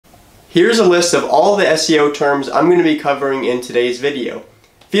Here's a list of all the SEO terms I'm going to be covering in today's video.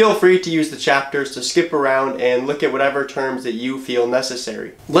 Feel free to use the chapters to skip around and look at whatever terms that you feel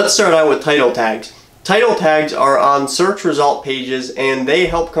necessary. Let's start out with title tags. Title tags are on search result pages and they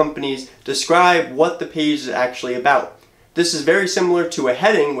help companies describe what the page is actually about. This is very similar to a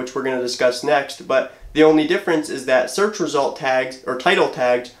heading, which we're going to discuss next, but the only difference is that search result tags or title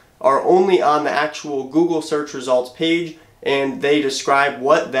tags are only on the actual Google search results page and they describe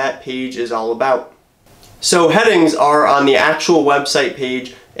what that page is all about. So headings are on the actual website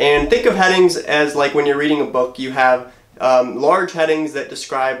page, and think of headings as like when you're reading a book, you have large headings that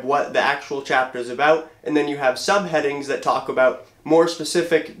describe what the actual chapter is about, and then you have subheadings that talk about more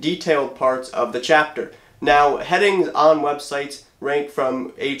specific detailed parts of the chapter. Now headings on websites rank from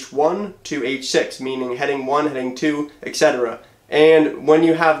H1 to H6, meaning heading 1, heading 2, etc. And when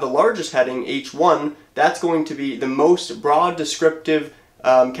you have the largest heading, H1, that's going to be the most broad descriptive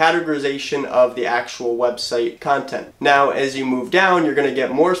categorization of the actual website content. Now as you move down, you're going to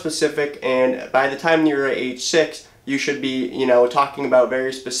get more specific, and by the time you're at H6, you should be, talking about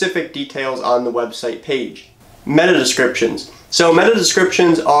very specific details on the website page. Meta descriptions. So meta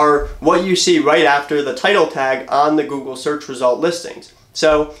descriptions are what you see right after the title tag on the Google search result listings.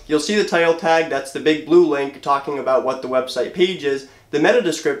 So you'll see the title tag, that's the big blue link talking about what the website page is. The meta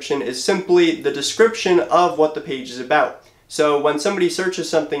description is simply the description of what the page is about. So when somebody searches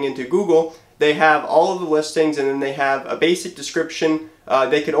something into Google, they have all of the listings and then they have a basic description.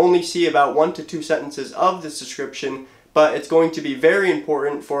 They can only see about 1 to 2 sentences of this description, but it's going to be very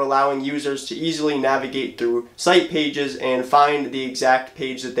important for allowing users to easily navigate through site pages and find the exact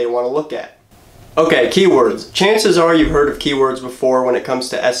page that they want to look at. Okay, keywords. Chances are you've heard of keywords before when it comes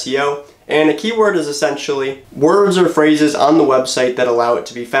to SEO, and a keyword is essentially words or phrases on the website that allow it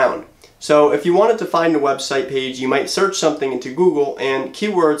to be found. So if you wanted to find a website page, you might search something into Google, and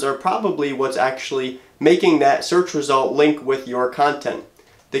keywords are probably what's actually making that search result link with your content.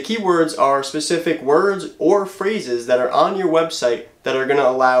 The keywords are specific words or phrases that are on your website that are going to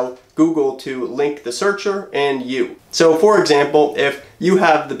allow Google to link the searcher and you. So for example, if you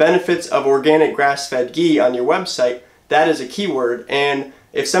have the benefits of organic grass-fed ghee on your website, that is a keyword, and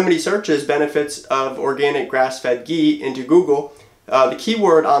if somebody searches benefits of organic grass-fed ghee into Google, the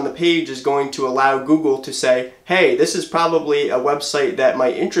keyword on the page is going to allow Google to say, hey, this is probably a website that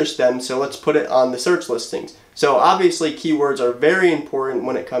might interest them, so let's put it on the search listings. So obviously keywords are very important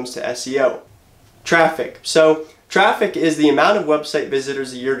when it comes to SEO. Traffic. So traffic is the amount of website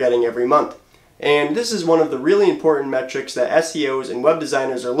visitors that you're getting every month. And this is one of the really important metrics that SEOs and web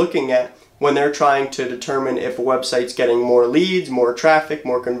designers are looking at when they're trying to determine if a website's getting more leads, more traffic,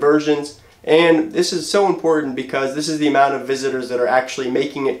 more conversions. And this is so important because this is the amount of visitors that are actually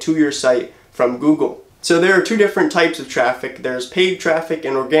making it to your site from Google. So there are two different types of traffic. There's paid traffic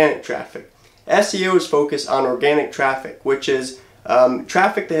and organic traffic. SEOs focus on organic traffic, which is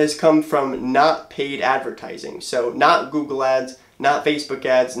traffic that has come from not paid advertising. So not Google ads, not Facebook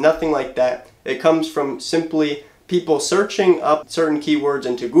ads, nothing like that. It comes from simply people searching up certain keywords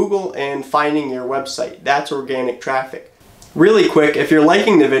into Google and finding your website. That's organic traffic. Really quick, if you're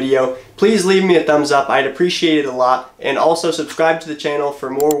liking the video, please leave me a thumbs up. I'd appreciate it a lot. And also subscribe to the channel for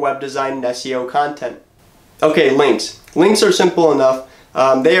more web design and SEO content. Okay, links. Links are simple enough.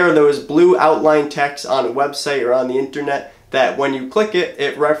 They are those blue outline text on a website or on the internet that when you click it,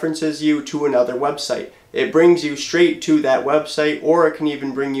 it references you to another website. It brings you straight to that website, or it can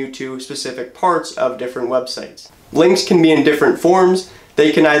even bring you to specific parts of different websites. Links can be in different forms.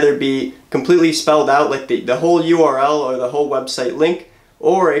 They can either be completely spelled out like the whole URL or the whole website link,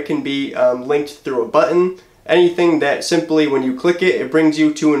 or it can be linked through a button. Anything that simply when you click it, it brings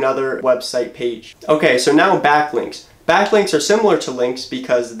you to another website page. Okay, so now backlinks. Backlinks are similar to links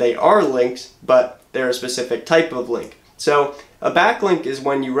because they are links, but they're a specific type of link. So a backlink is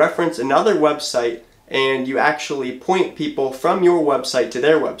when you reference another website and you actually point people from your website to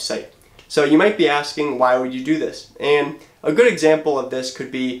their website. So you might be asking, why would you do this? And a good example of this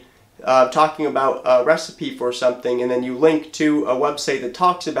could be talking about a recipe for something, and then you link to a website that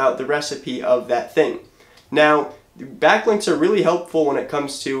talks about the recipe of that thing. Now, backlinks are really helpful when it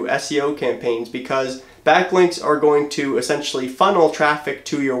comes to SEO campaigns because backlinks are going to essentially funnel traffic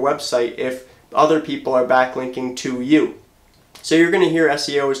to your website if other people are backlinking to you. So you're going to hear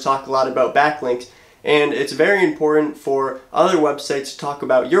SEOs talk a lot about backlinks, and it's very important for other websites to talk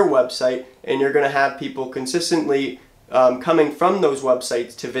about your website, and you're going to have people consistently coming from those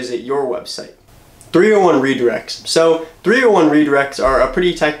websites to visit your website. 301 redirects. So 301 redirects are a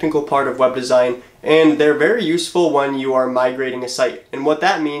pretty technical part of web design, and they're very useful when you are migrating a site. And what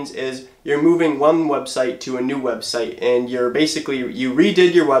that means is you're moving one website to a new website, and you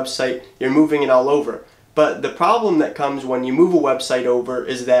redid your website, you're moving it all over. But the problem that comes when you move a website over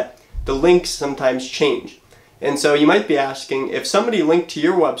is that the links sometimes change. And so you might be asking, if somebody linked to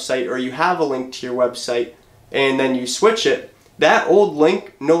your website, or you have a link to your website, and then you switch it, that old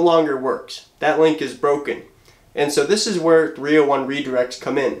link no longer works. That link is broken. And so this is where 301 redirects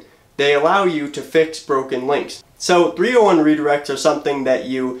come in. They allow you to fix broken links. So 301 redirects are something that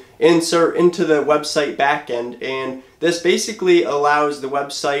you insert into the website backend, and this basically allows the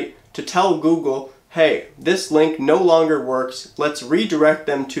website to tell Google, hey, this link no longer works, let's redirect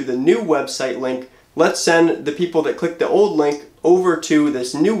them to the new website link. Let's send the people that clicked the old link over to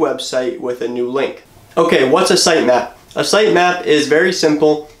this new website with a new link. Okay, what's a sitemap? A sitemap is very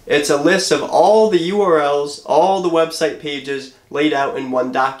simple. It's a list of all the URLs, all the website pages laid out in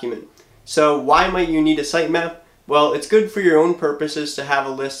one document. So why might you need a sitemap? Well, it's good for your own purposes to have a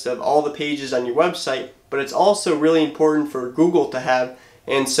list of all the pages on your website, but it's also really important for Google to have.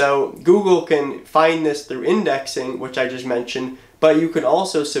 And so Google can find this through indexing, which I just mentioned, but you can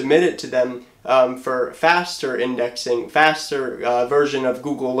also submit it to them for faster indexing, faster version of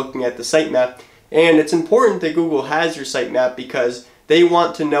Google looking at the sitemap. And it's important that Google has your sitemap because they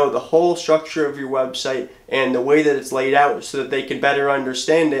want to know the whole structure of your website and the way that it's laid out so that they can better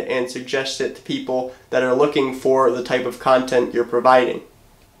understand it and suggest it to people that are looking for the type of content you're providing.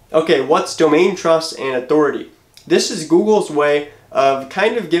 Okay, what's domain trust and authority? This is Google's way of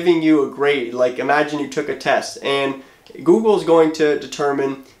kind of giving you a grade. Like, imagine you took a test and Google's going to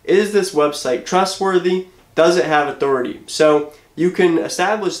determine, is this website trustworthy? Does it have authority? So you can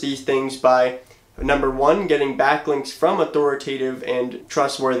establish these things by, number one, getting backlinks from authoritative and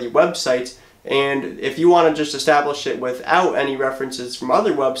trustworthy websites. And if you want to just establish it without any references from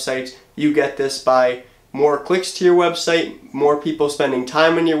other websites, you get this by more clicks to your website, more people spending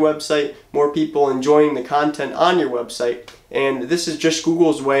time on your website, more people enjoying the content on your website. And this is just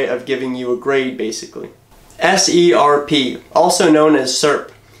Google's way of giving you a grade, basically. SERP, also known as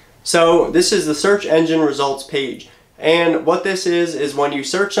SERP. So this is the search engine results page. And what this is when you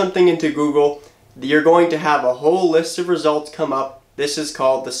search something into Google, you're going to have a whole list of results come up. This is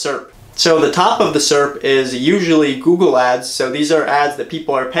called the SERP. So the top of the SERP is usually Google ads. So these are ads that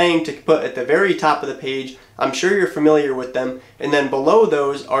people are paying to put at the very top of the page. I'm sure you're familiar with them. And then below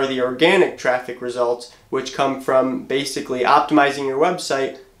those are the organic traffic results, which come from basically optimizing your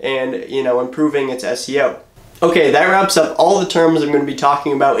website and, improving its SEO. Okay, that wraps up all the terms I'm going to be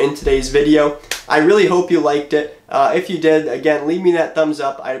talking about in today's video. I really hope you liked it. If you did, again, leave me that thumbs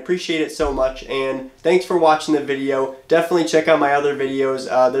up. I appreciate it so much, and thanks for watching the video. Definitely check out my other videos.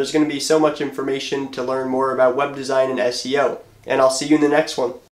 There's going to be so much information to learn more about web design and SEO, and I'll see you in the next one.